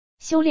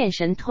修炼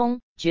神通，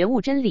觉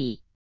悟真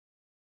理。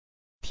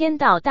天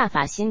道大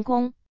法心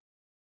功。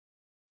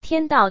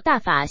天道大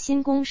法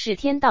心功是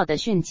天道的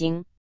训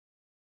经，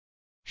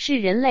是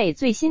人类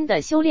最新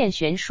的修炼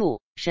玄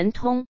术、神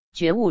通、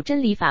觉悟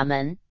真理法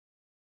门。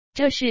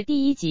这是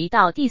第1集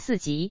到第4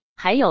集，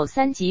还有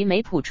3集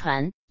没普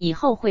传，以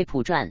后会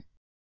普传。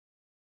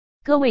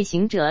各位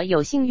行者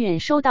有幸运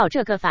收到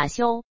这个法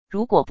修，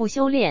如果不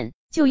修炼，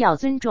就要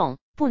尊重，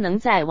不能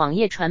在网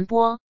页传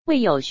播，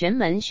未有玄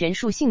门玄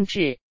术性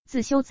质，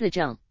自修自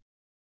证。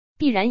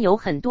必然有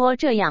很多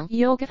这样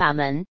yoga 法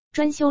门，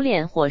专修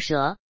炼火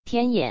蛇、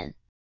天眼。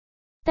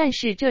但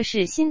是这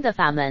是新的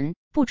法门，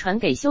不传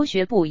给修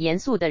学不严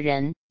肃的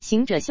人，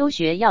行者修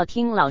学要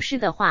听老师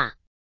的话。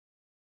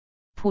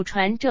普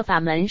传这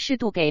法门是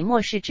度给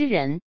末世之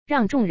人，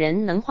让众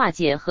人能化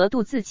解和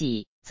度自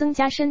己，增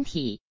加身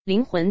体、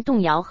灵魂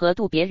动摇和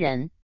度别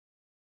人。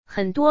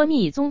很多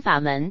密宗法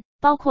门，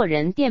包括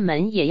人殿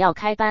门也要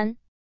开班。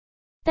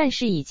但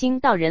是已经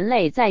到人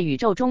类在宇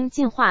宙中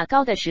进化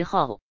高的时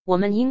候，我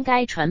们应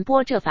该传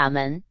播这法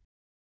门，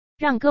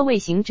让各位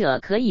行者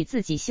可以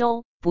自己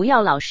修，不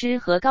要老师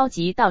和高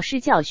级道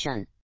师教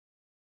选。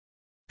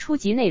初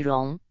级内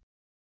容。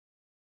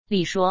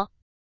例说。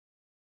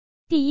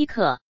第1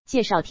课，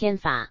介绍天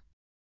法。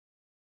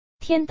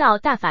天道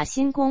大法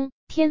心功，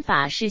天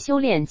法是修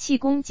炼气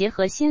功结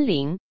合心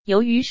灵，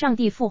由于上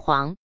帝父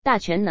皇大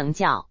权能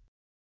教。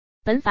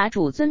本法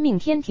主遵命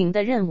天庭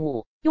的任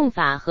务，用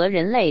法和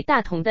人类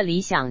大同的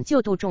理想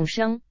救度众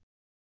生。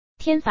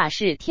天法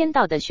是天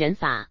道的玄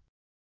法。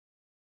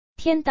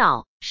天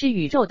道是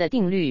宇宙的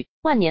定律，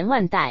万年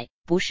万代，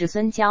不是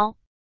孙教。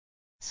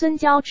孙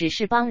教只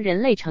是帮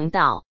人类成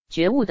道、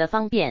觉悟的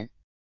方便。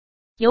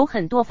有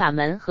很多法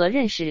门和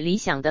认识理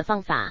想的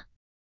方法。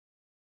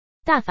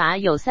大法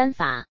有3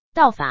法：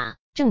道法、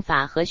正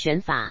法和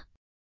玄法。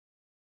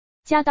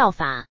家道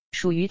法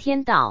属于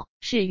天道，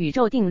是宇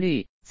宙定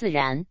律、自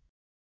然，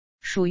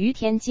属于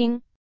天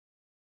经。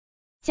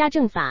家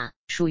正法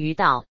属于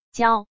道、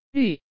教、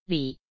律、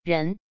理、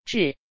仁、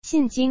智、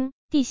信经、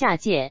地下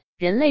界，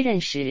人类认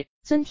识、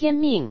遵天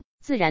命、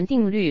自然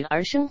定律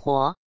而生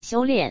活、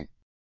修炼。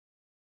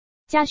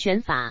家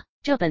玄法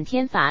这本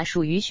天法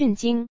属于训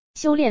经，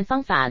修炼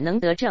方法能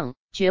得正、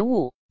觉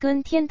悟，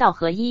跟天道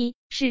合一，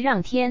是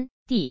让天、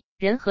地、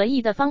人合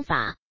一的方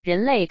法，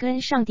人类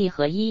跟上帝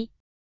合一。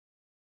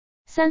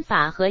3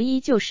法合一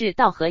就是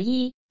道合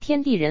一，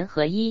天地人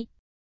合一。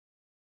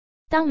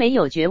当没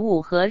有觉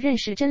悟和认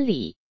识真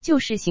理，就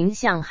是形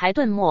象还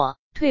顿没、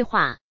退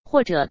化，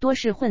或者多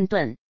是混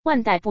沌，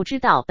万代不知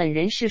道本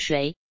人是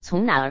谁，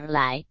从哪而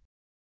来。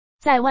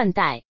在万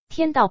代，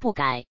天道不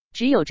改，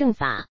只有正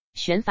法、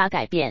玄法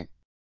改变，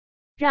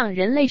让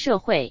人类社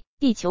会、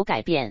地球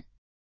改变。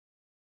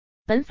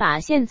本法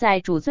现在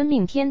主遵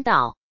命天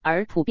道，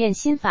而普遍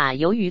新法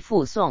由于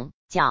附宋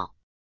教。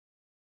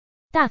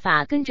大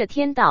法跟着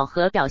天道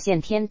和表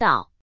现天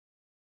道。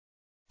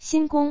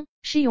心功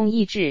是用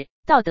意志、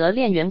道德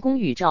炼元功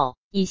宇宙，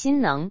以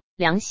心能、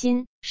良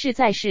心是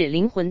在是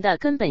灵魂的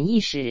根本意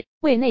识，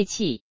为内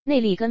气、内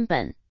力根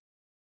本。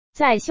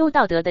在修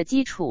道德的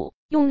基础，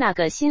用那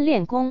个心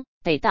练功，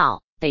得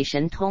道，得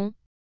神通。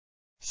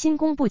心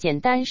功不简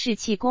单是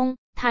气功，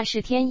它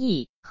是天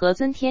意和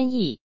尊天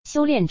意，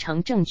修炼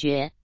成正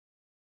觉。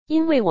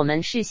因为我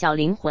们是小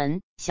灵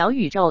魂，小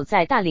宇宙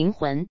在大灵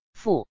魂、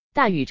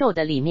大宇宙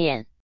的里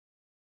面。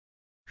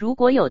如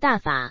果有大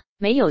法，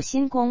没有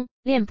心功，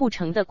练不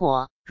成的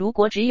果；如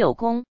果只有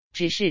功，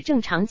只是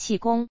正常气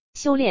功，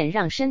修炼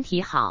让身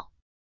体好。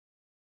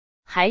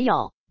还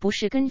有，不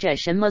是跟着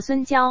什么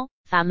孙教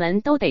法门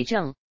都得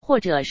正，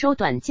或者收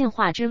短进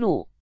化之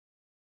路。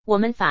我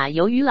们法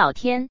由于老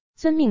天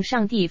遵命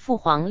上帝父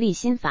皇立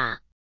心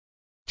法，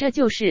这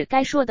就是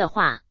该说的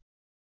话。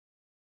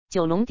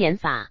九龙点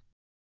法。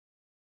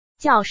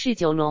教是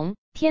九龙，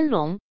天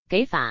龙，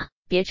给法，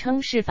别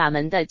称是法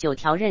门的9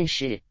条认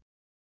识。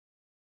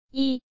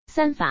1、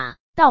3法、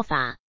道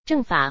法、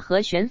正法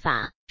和玄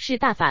法是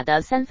大法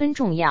的3分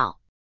重要。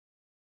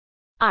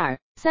2、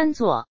3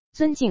座，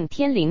尊敬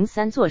天灵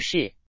3座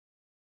是。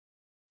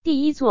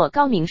第1座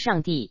高明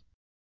上帝，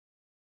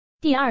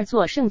第2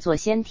座圣座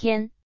先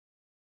天，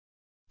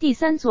第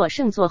3座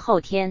圣座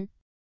后天。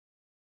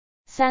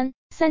3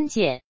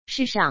界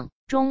是上、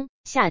中、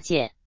下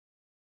界，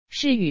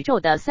是宇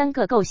宙的3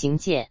个构形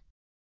界。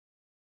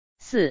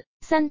4、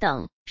3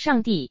等，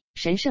上帝、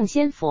神圣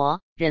仙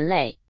佛、人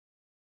类，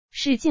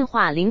是进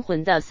化灵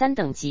魂的3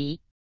等级。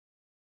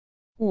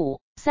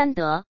5、3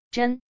德，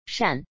真、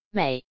善、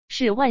美，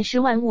是万事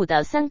万物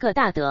的3个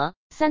大德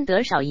，3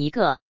德少一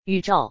个，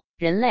宇宙、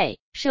人类、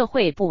社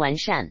会不完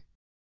善。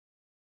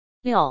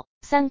6、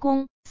3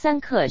功，3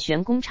课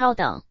玄功超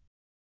等，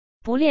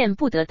不练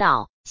不得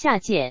道，下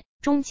界、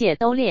中界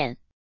都练。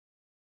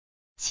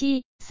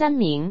7、3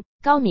明，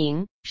高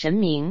明、神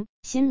明、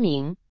心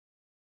明，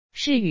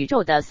是宇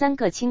宙的3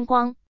个清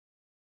光。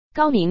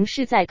高明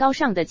是在高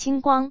尚的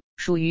清光，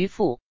属于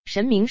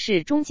神明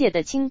是中界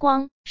的清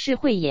光，是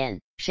慧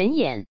眼、神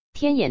眼、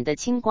天眼的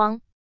清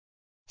光。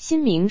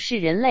心明是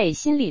人类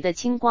心里的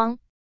清光。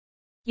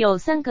有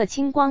3个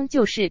清光，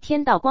就是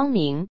天道光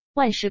明，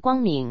万事光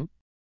明。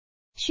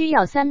需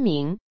要3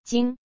明，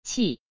精、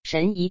气、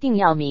神一定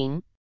要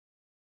明。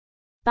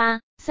8.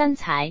 三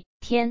才，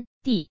天、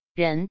地、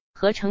人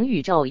合成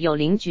宇宙有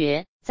灵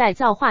觉，在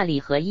造化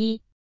里合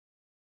一。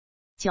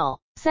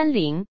9. 三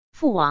灵，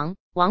父王、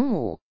王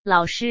母、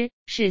老师，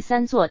是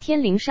3座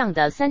天灵上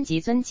的3级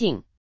尊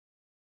敬。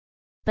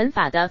本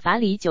法的法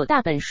理9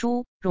大本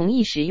书容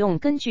易使用，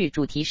根据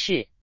主题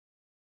是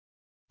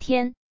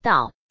天、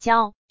道、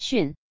教、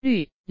训、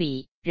律、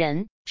理、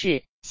仁、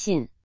智、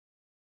信，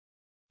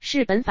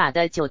是本法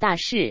的9大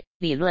事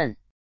理论。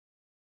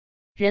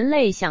人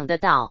类想得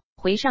到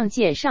回上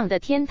界上的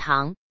天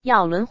堂，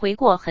要轮回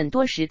过很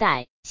多时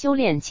代，修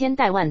炼千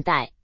代万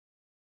代。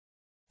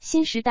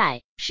新时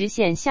代实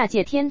现下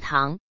界天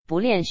堂，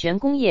不练玄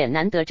功也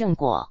难得正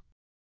果。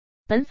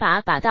本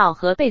法把道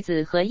和辈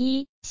子合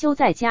一，修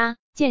在家，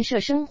建设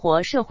生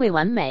活社会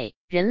完美，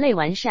人类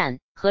完善，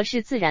合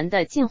适自然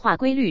的进化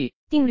规律，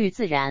定律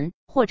自然，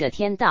或者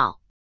天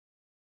道。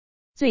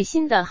最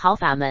新的好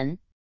法门，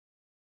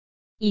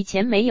以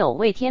前没有，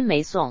为天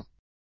没送，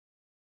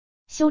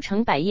修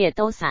成百业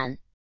都散，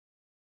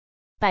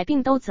百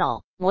病都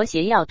走，魔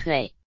邪要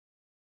退，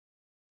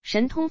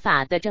神通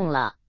法的正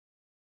了，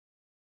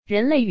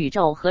人类宇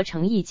宙合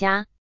成一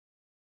家。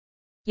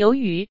由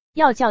于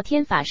要叫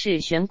天法是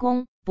玄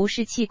功，不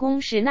是气功，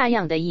是那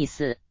样的意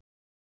思。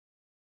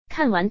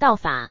看完道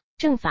法、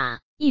正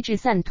法、意志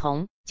散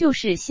同，就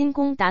是心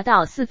功达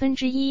到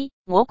1/4，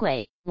魔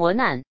鬼、魔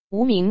难、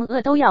无明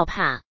恶都要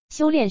怕。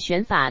修炼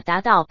玄法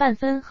达到半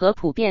分和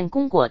普遍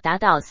功果达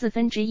到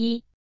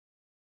1/4。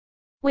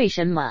为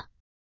什么？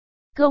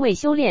各位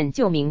修炼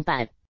就明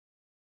白。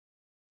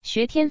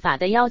学天法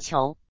的要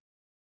求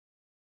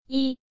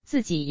：1.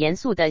 自己严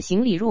肃的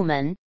行礼入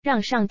门，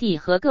让上帝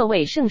和各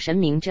位圣神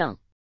明正，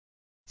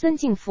尊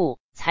敬父，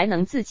才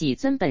能自己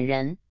尊本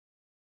人。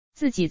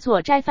自己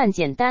做斋饭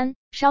简单，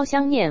烧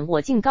香念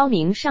我敬高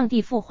明上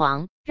帝父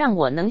皇，让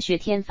我能学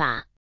天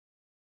法。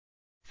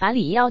法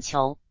理要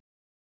求：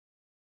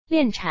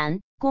练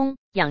禅、功、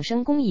养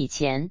生功以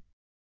前，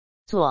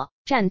坐、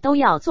站都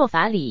要做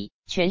法理，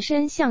全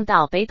身向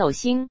到北斗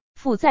星，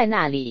腹在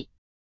那里。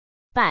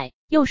拜，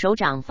右手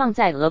掌放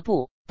在额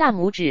部，大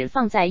拇指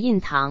放在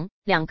印堂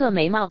，2个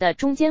眉毛的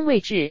中间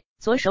位置，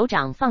左手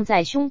掌放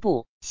在胸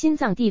部、心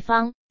脏地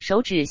方，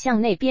手指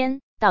向那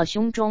边到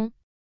胸中。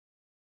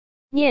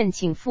念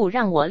请父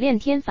让我练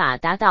天法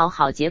达到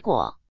好结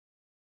果。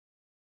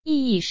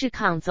意义是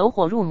抗走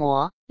火入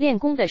魔，练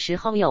功的时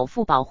候有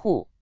父保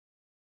护。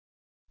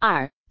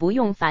2. 不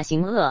用法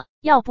行恶，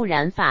要不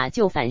然法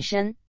就反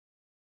身。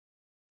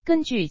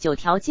根据9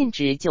条禁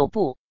止9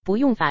不，不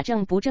用法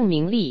正不正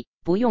名利，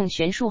不用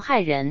玄术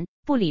害人，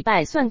不礼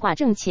拜算卦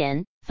挣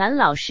钱，烦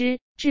老师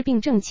治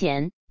病挣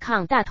钱，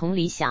抗大同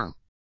理想。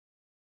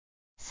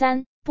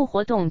3. 不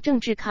活动政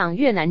治，抗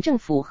越南政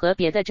府和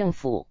别的政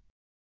府，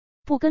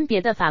不跟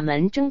别的法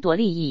门争夺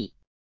利益。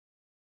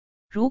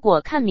如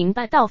果看明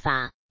白道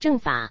法、正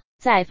法，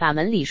在法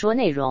门里说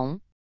内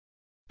容，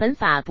本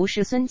法不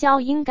是孙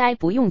教，应该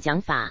不用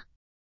讲法。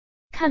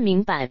看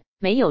明白，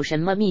没有什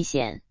么秘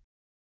显。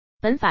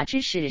本法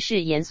知识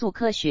是严肃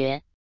科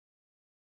学。